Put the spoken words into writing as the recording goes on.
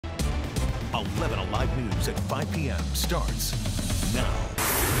11 Alive News at 5 p.m. starts now.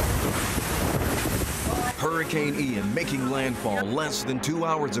 Hurricane Ian making landfall less than 2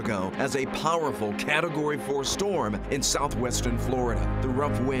 hours ago as a powerful Category 4 storm in southwestern Florida. The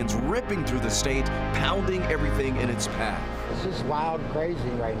rough winds ripping through the state, pounding everything in its path. It's just wild and crazy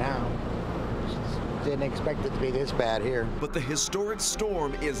right now. Just didn't expect it to be this bad here. But the historic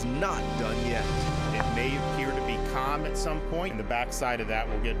storm is not done yet. It may appear to be calm at some point, and the backside of that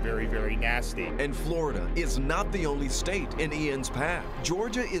will get very, very nasty. And Florida is not the only state in Ian's path.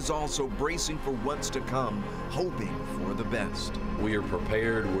 Georgia is also bracing for what's to come, hoping for the best. We are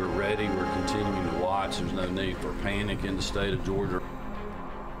prepared, we're ready, we're continuing to watch. There's no need for panic in the state of Georgia.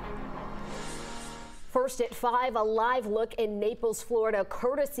 First at 5, a live look in Naples, Florida,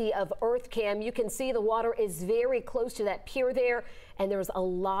 courtesy of EarthCam. You can see the water is very close to that pier there, and there's a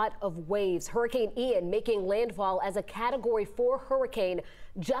lot of waves. Hurricane Ian making landfall as a Category 4 hurricane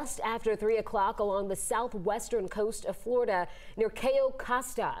just after 3 o'clock along the southwestern coast of Florida near Cayo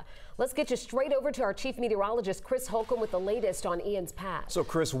Costa. Let's get you straight over to our chief meteorologist, Chris Holcomb, with the latest on Ian's path. So,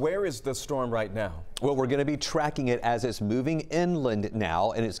 Chris, where is the storm right now? Well, we're going to be tracking it as it's moving inland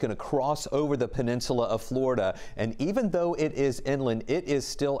now, and it's going to cross over the peninsula of Florida. And even though it is inland, it is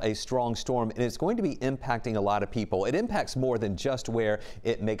still a strong storm, and it's going to be impacting a lot of people. It impacts more than just where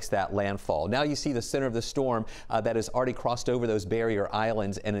it makes that landfall. Now you see the center of the storm that has already crossed over those barrier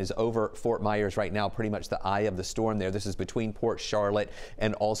islands and is over Fort Myers right now, pretty much the eye of the storm there. This is between Port Charlotte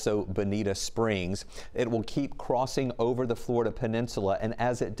and also Bonita Springs. It will keep crossing over the Florida peninsula, and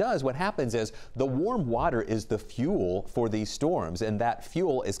as it does, what happens is the warm water is the fuel for these storms, and that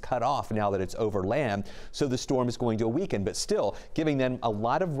fuel is cut off now that it's over land, so the storm is going to weaken, but still giving them a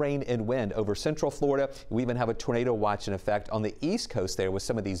lot of rain and wind over central Florida. We even have a tornado watch in effect on the east coast there with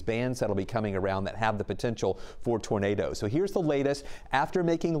some of these bands that'll be coming around that have the potential for tornadoes. So here's the latest. After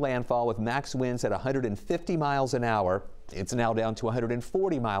making landfall with max winds at 150 miles an hour, it's now down to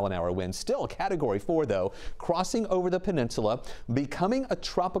 140-mile-an-hour winds. Still Category 4, though, crossing over the peninsula, becoming a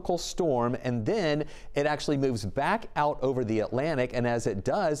tropical storm, and then it actually moves back out over the Atlantic, and as it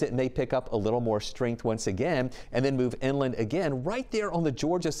does, it may pick up a little more strength once again, and then move inland again, right there on the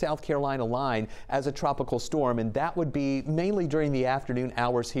Georgia-South Carolina line as a tropical storm, and that would be mainly during the afternoon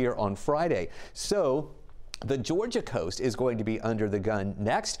hours here on Friday. So the Georgia coast is going to be under the gun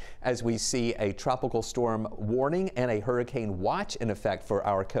next as we see a tropical storm warning and a hurricane watch in effect for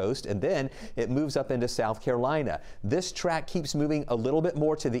our coast, and then it moves up into South Carolina. This track keeps moving a little bit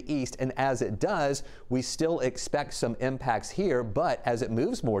more to the east, and as it does, we still expect some impacts here, but as it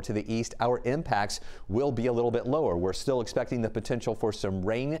moves more to the east, our impacts will be a little bit lower. We're still expecting the potential for some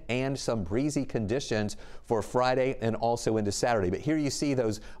rain and some breezy conditions for Friday and also into Saturday. But here you see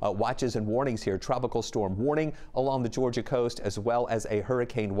those watches and warnings here. Tropical storm warning along the Georgia coast, as well as a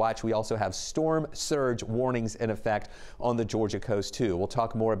hurricane watch. We also have storm surge warnings in effect on the Georgia coast too. We'll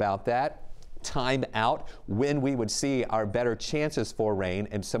talk more about that. Time out, when we would see our better chances for rain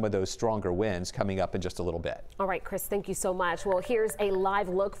and some of those stronger winds coming up in just a little bit. All right, Chris, thank you so much. Well, here's a live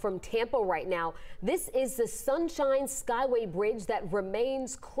look from Tampa right now. This is the Sunshine Skyway Bridge that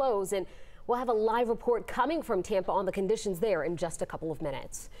remains closed, and we'll have a live report coming from Tampa on the conditions there in just a couple of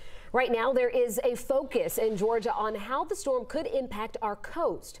minutes. Right now, there is a focus in Georgia on how the storm could impact our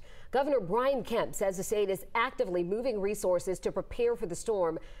coast. Governor Brian Kemp says the state is actively moving resources to prepare for the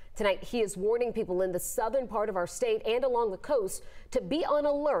storm. Tonight, he is warning people in the southern part of our state and along the coast to be on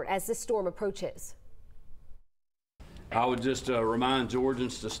alert as the storm approaches. I would just remind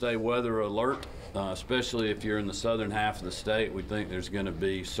Georgians to stay weather alert, especially if you're in the southern half of the state. We think there's going to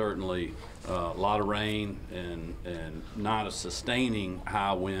be certainly a lot of rain and not a sustaining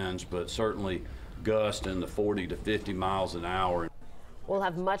high winds, but certainly gusts in the 40 to 50 miles an hour. We'll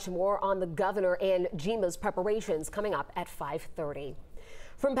have much more on the governor and GEMA's preparations coming up at 5:30.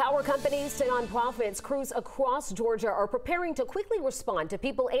 From power companies to nonprofits, crews across Georgia are preparing to quickly respond to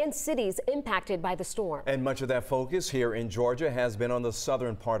people and cities impacted by the storm. And much of that focus here in Georgia has been on the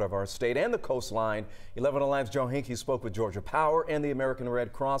southern part of our state and the coastline. 11 Alive's Joe Hinkie spoke with Georgia Power and the American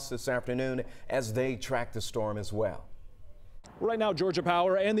Red Cross this afternoon as they track the storm as well. Right now, Georgia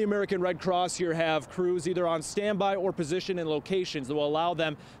Power and the American Red Cross here have crews either on standby or positioned in locations that will allow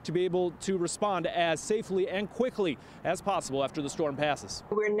them to be able to respond as safely and quickly as possible after the storm passes.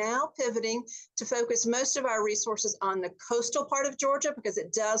 We're now pivoting to focus most of our resources on the coastal part of Georgia because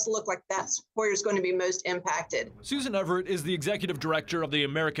it does look like that's where it's going to be most impacted. Susan Everett is the executive director of the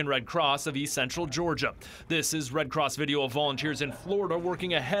American Red Cross of East Central Georgia. This is Red Cross video of volunteers in Florida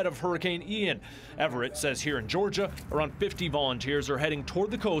working ahead of Hurricane Ian. Everett says here in Georgia, around 50 volunteers are heading toward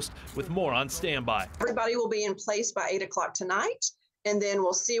the coast with more on standby. Everybody will be in place by 8 o'clock tonight. and then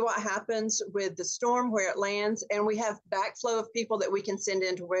we'll see what happens with the storm, where it lands, and we have backflow of people that we can send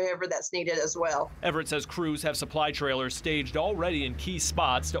into wherever that's needed as well. Everett says crews have supply trailers staged already in key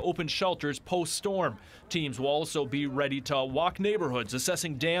spots to open shelters post-storm. Teams will also be ready to walk neighborhoods,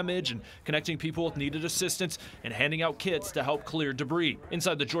 assessing damage and connecting people with needed assistance and handing out kits to help clear debris.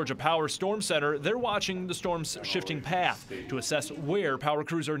 Inside the Georgia Power Storm Center, they're watching the storm's shifting path to assess where power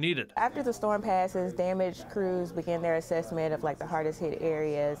crews are needed. After the storm passes, damaged crews begin their assessment of like the hardest hit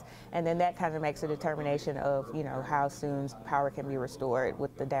areas, and then that kind of makes a determination of, how soon power can be restored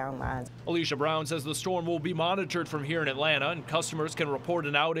with the down lines. Alicia Brown says the storm will be monitored from here in Atlanta, and customers can report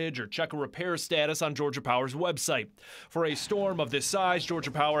an outage or check a repair status on Georgia Power's website. For a storm of this size, Georgia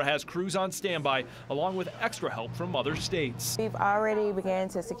Power has crews on standby, along with extra help from other states. We've already began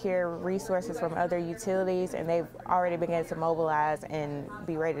to secure resources from other utilities, and they've already begun to mobilize and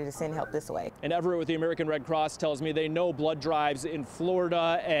be ready to send help this way. And Everett with the American Red Cross tells me they know blood drives in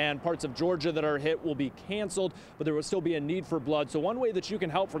Florida and parts of Georgia that are hit will be canceled, but there will still be a need for blood. So one way that you can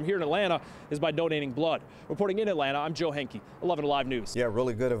help from here in Atlanta is by donating blood. Reporting in Atlanta, I'm Joe Henke, 11 Alive News. Yeah,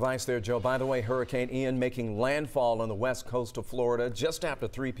 really good advice there, Joe. By the way, Hurricane Ian making landfall on the west coast of Florida just after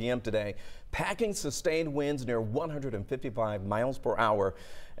 3 p.m. today, packing sustained winds near 155 miles per hour.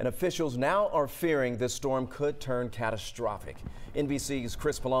 And officials now are fearing this storm could turn catastrophic. NBC's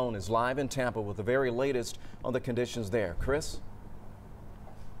Chris Pallone is live in Tampa with the very latest on the conditions there. Chris?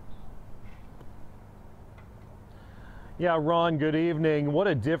 Yeah, Ron, good evening. What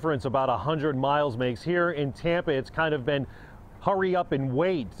a difference about 100 miles makes. Here in Tampa, it's kind of been hurry up and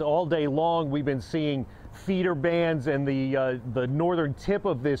wait all day long. We've been seeing feeder bands and the northern tip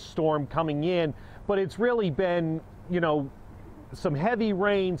of this storm coming in, but it's really been, some heavy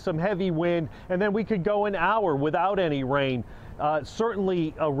rain, some heavy wind, and then we could go an hour without any rain.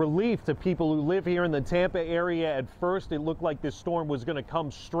 Certainly a relief to people who live here in the Tampa area. At first, it looked like this storm was going to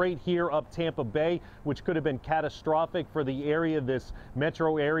come straight here up Tampa Bay, which could have been catastrophic for the area, this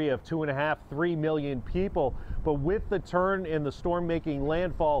metro area of 2.5, 3 million people. But with the turn in the storm making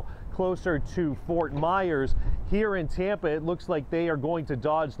landfall closer to Fort Myers, here in Tampa, it looks like they are going to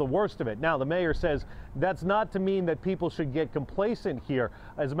dodge the worst of it. Now, the mayor says that's not to mean that people should get complacent here.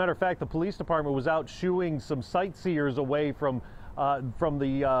 As a matter of fact, the police department was out shooing some sightseers away from along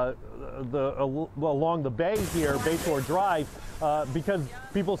the bay here, Bayport Drive, because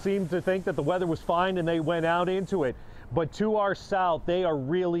people seemed to think that the weather was fine and they went out into it. But to our south, they are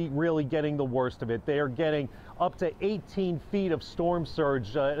really, really getting the worst of it. They are getting up to 18 feet of storm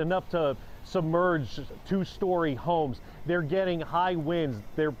surge, enough to submerge 2-story homes. They're getting high winds.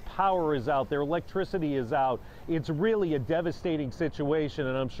 Their power is out. Their electricity is out. It's really a devastating situation,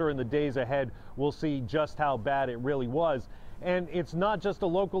 and I'm sure in the days ahead we'll see just how bad it really was. And it's not just a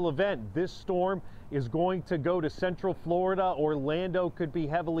local event. This storm is going to go to Central Florida. Orlando could be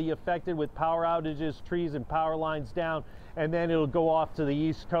heavily affected with power outages, trees and power lines down, and then it'll go off to the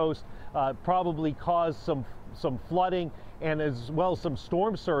East Coast, probably cause some flooding and as well some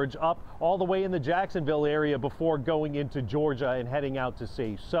storm surge up all the way in the Jacksonville area before going into Georgia and heading out to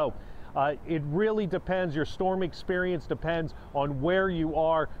sea. So it really depends. Your storm experience depends on where you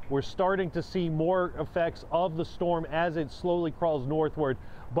are. We're starting to see more effects of the storm as it slowly crawls northward,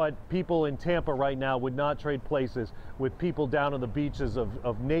 but people in Tampa right now would not trade places with people down on the beaches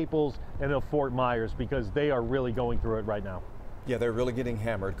of Naples and of Fort Myers, because they are really going through it right now. Yeah, they're really getting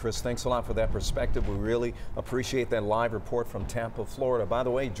hammered. Chris, thanks a lot for that perspective. We really appreciate that live report from Tampa, Florida. By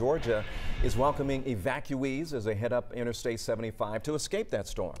the way, Georgia is welcoming evacuees as they head up Interstate 75 to escape that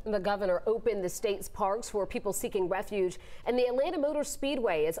storm. The governor opened the state's parks for people seeking refuge, and the Atlanta Motor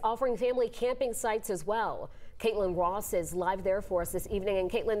Speedway is offering family camping sites as well. Caitlin Ross is live there for us this evening. And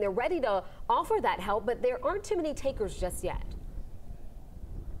Caitlin, they're ready to offer that help, but there aren't too many takers just yet.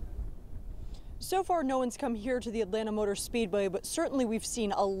 So far, no one's come here to the Atlanta Motor Speedway, but certainly we've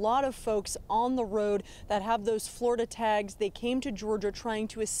seen a lot of folks on the road that have those Florida tags. They came to Georgia trying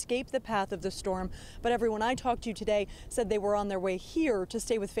to escape the path of the storm, but everyone I talked to today said they were on their way here to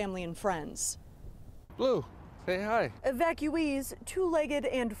stay with family and friends. Blue, say hi. Evacuees, 2-legged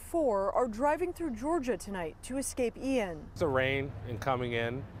and 4, are driving through Georgia tonight to escape Ian. It's the rain and coming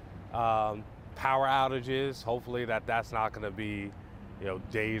in, power outages. Hopefully that's not going to be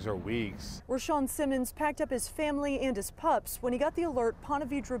days or weeks. Rashawn Simmons packed up his family and his pups when he got the alert Ponte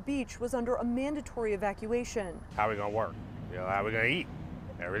Vedra Beach was under a mandatory evacuation. How are we gonna work? How are we gonna eat?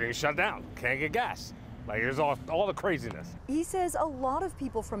 Everything's shut down. Can't get gas. There's all the craziness. He says a lot of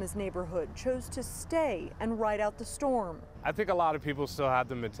people from his neighborhood chose to stay and ride out the storm. I think a lot of people still have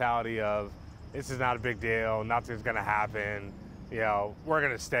the mentality of this is not a big deal, nothing's gonna happen. We're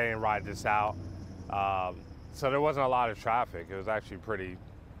gonna stay and ride this out. So there wasn't a lot of traffic. It was actually pretty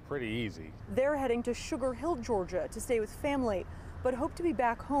easy. They're heading to Sugar Hill, Georgia to stay with family, but hope to be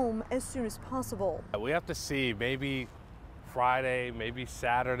back home as soon as possible. We have to see, maybe Friday, maybe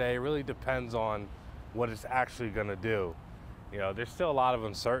Saturday. It really depends on what it's actually going to do. You know, there's still a lot of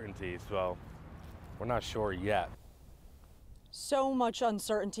uncertainty, so we're not sure yet. So much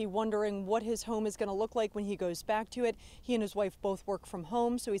uncertainty, wondering what his home is going to look like when he goes back to it. He and his wife both work from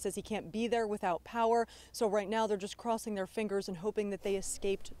home, so he says he can't be there without power. So right now they're just crossing their fingers and hoping that they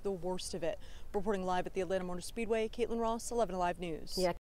escaped the worst of it. Reporting live at the Atlanta Motor Speedway, Caitlin Ross, 11 Alive News. Yeah.